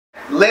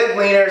Live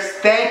Leaners,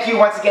 thank you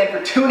once again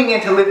for tuning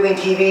in to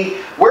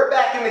LiveLeanTV. We're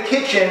back in the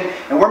kitchen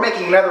and we're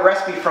making another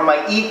recipe from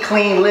my Eat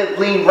Clean, Live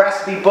Lean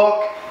recipe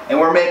book. And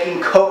we're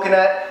making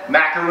coconut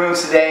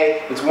macaroons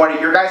today. It's one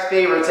of your guys'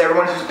 favorites.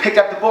 Everyone who's picked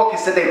up the book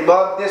has said they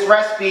love this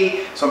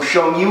recipe, so I'm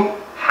showing you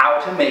how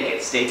to make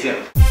it. Stay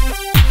tuned.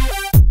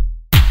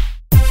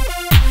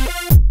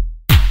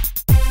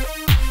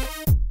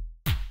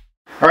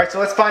 Alright, so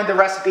let's find the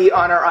recipe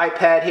on our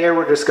iPad here.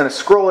 We're just going to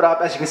scroll it up.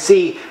 As you can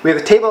see, we have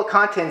the table of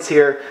contents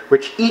here,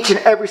 which each and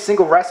every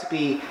single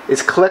recipe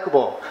is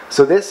clickable.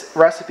 So this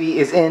recipe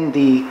is in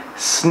the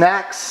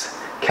snacks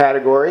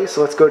category.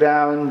 So let's go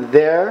down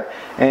there,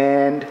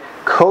 and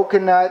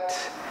coconut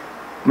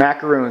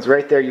macaroons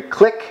right there. You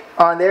click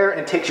on there and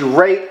it takes you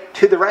right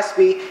to the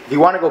recipe. If you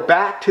want to go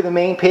back to the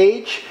main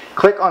page,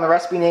 click on the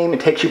recipe name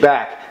and it takes you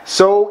back.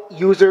 So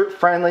user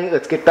friendly.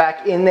 Let's get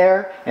back in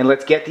there and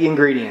let's get the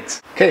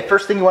ingredients. Okay,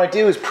 first thing you want to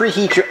do is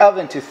preheat your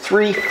oven to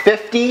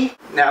 350.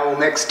 Now we'll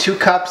mix 2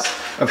 cups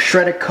of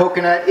shredded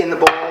coconut in the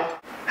bowl,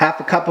 half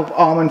a cup of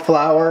almond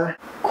flour,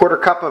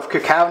 1/4 cup of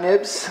cacao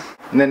nibs,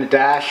 and then a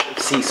dash of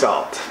sea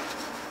salt.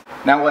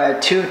 Now we'll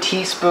add 2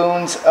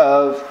 teaspoons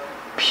of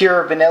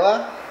pure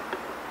vanilla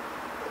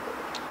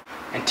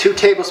and 2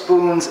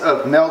 tablespoons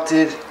of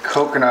melted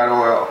coconut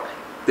oil.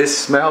 This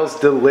smells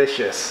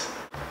delicious.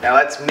 Now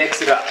let's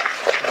mix it up.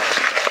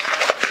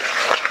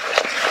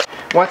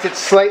 Once it's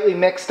slightly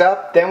mixed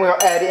up, then we'll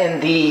add in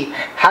the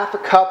half a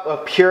cup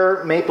of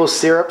pure maple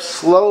syrup.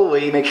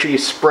 Slowly, make sure you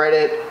spread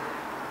it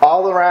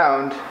all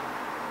around,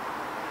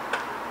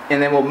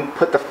 and then we'll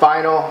put the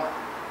final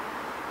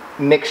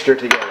mixture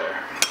together.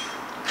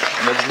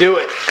 Let's do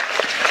it.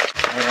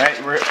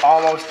 Alright, we're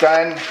almost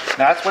done.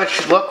 Now that's what it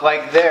should look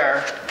like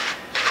there.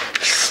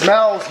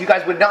 Smells, you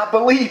guys would not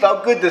believe how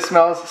good this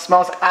smells. It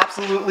smells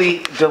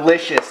absolutely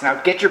delicious. Now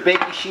get your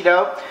baking sheet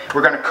out.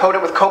 We're going to coat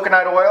it with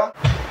coconut oil.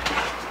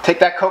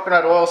 Take that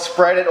coconut oil,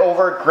 spread it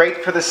over,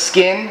 great for the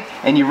skin,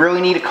 and you really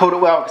need to coat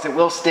it well because it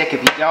will stick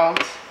if you don't,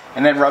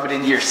 and then rub it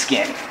into your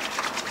skin.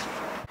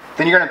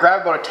 Then you're going to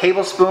grab about a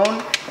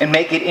tablespoon and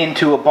make it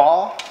into a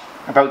ball,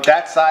 about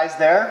that size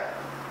there.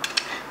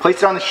 Place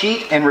it on the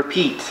sheet and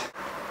repeat.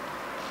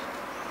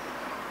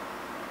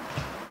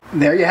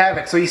 There you have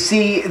it. So you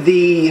see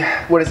the,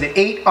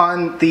 8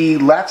 on the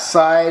left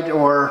side,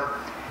 or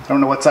I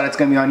don't know what side it's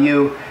going to be on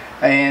you,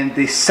 and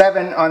the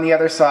 7 on the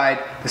other side.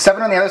 The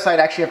 7 on the other side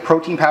actually have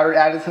protein powder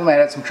added to them. I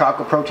added some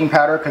chocolate protein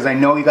powder because I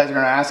know you guys are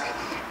going to ask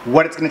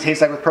what it's going to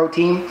taste like with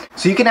protein.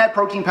 So you can add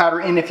protein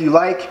powder in if you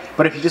like,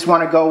 but if you just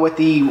want to go with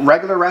the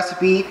regular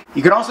recipe,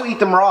 you can also eat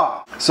them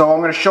raw. So I'm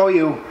going to show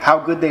you how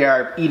good they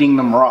are eating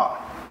them raw.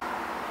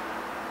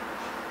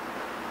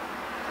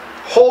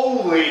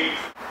 Holy!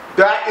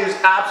 That is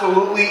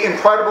absolutely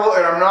incredible,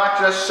 and I'm not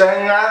just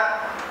saying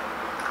that.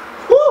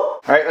 Woo!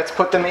 Alright, let's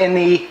put them in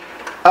the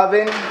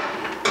oven.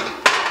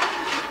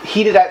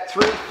 Heat it at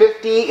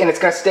 350, and it's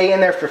going to stay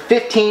in there for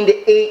 15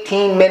 to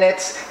 18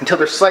 minutes until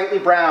they're slightly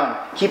brown.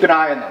 Keep an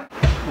eye on them.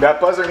 That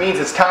buzzer means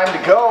it's time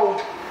to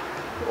go.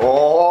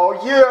 Oh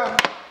yeah!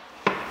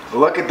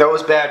 Look at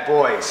those bad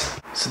boys.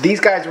 So these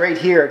guys right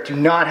here do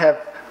not have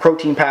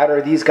protein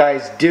powder. These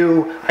guys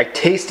do. I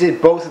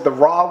tasted both of the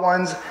raw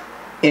ones.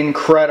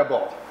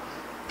 Incredible.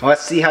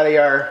 Let's see how they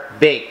are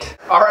baked.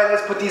 Alright,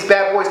 let's put these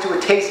bad boys to a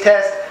taste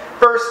test.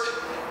 First,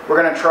 we're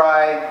going to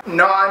try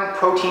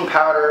non-protein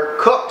powder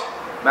cooked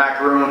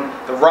macaroon.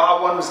 The raw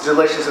one was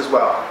delicious as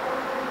well.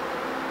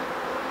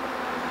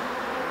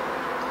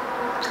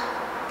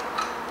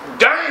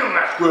 Damn,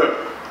 that's good.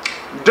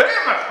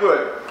 Damn, that's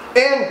good.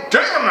 And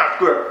damn, that's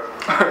good.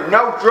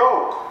 No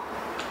joke.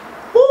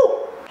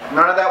 Woo.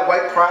 None of that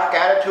white crack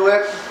added to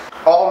it.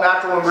 All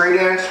natural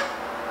ingredients.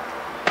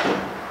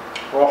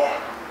 Oh.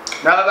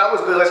 Now that that was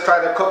good, let's try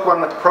the cooked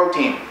one with the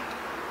protein.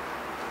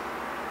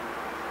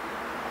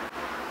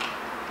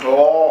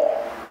 Oh,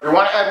 if you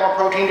want to add more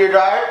protein to your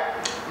diet,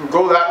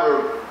 go that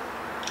route.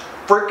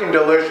 Freaking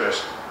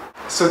delicious.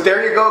 So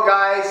there you go,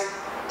 guys.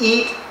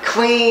 Eat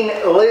Clean,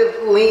 Live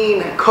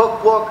Lean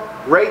cookbook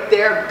right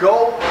there.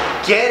 Go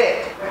get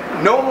it.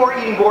 No more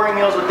eating boring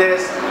meals with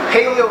this.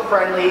 Paleo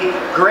friendly,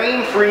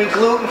 grain free,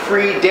 gluten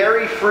free,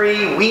 dairy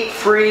free, wheat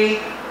free.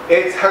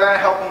 It's going to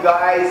help you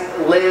guys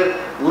live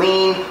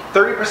lean.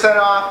 30%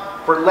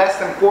 off for less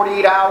than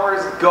 48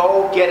 hours.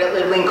 Go get it,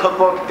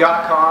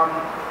 liveleancookbook.com.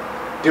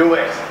 Do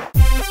it.